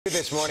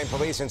This morning,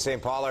 police in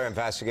St. Paul are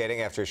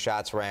investigating after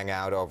shots rang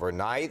out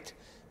overnight.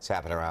 This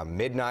happened around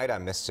midnight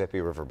on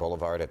Mississippi River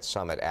Boulevard at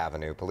Summit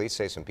Avenue. Police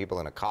say some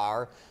people in a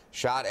car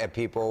shot at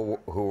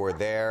people who were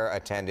there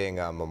attending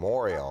a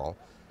memorial.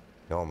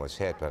 No one was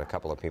hit, but a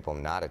couple of people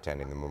not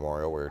attending the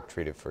memorial were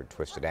treated for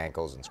twisted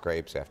ankles and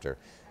scrapes after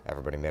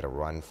everybody made a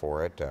run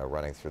for it,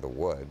 running through the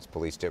woods.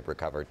 Police did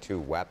recover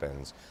 2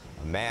 weapons.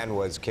 A man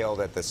was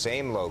killed at the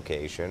same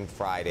location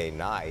Friday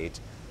night,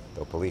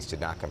 though police did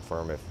not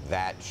confirm if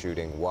that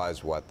shooting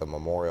was what the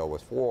memorial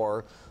was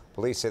for.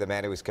 Police say the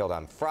man who was killed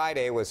on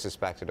Friday was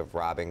suspected of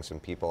robbing some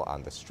people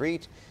on the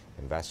street.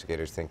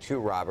 Investigators think 2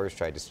 robbers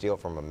tried to steal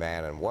from a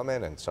man and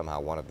woman, and somehow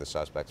one of the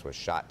suspects was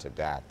shot to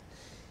death.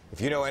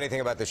 If you know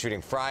anything about the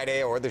shooting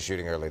Friday or the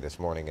shooting early this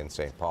morning in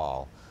St.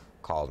 Paul,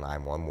 call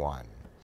 911.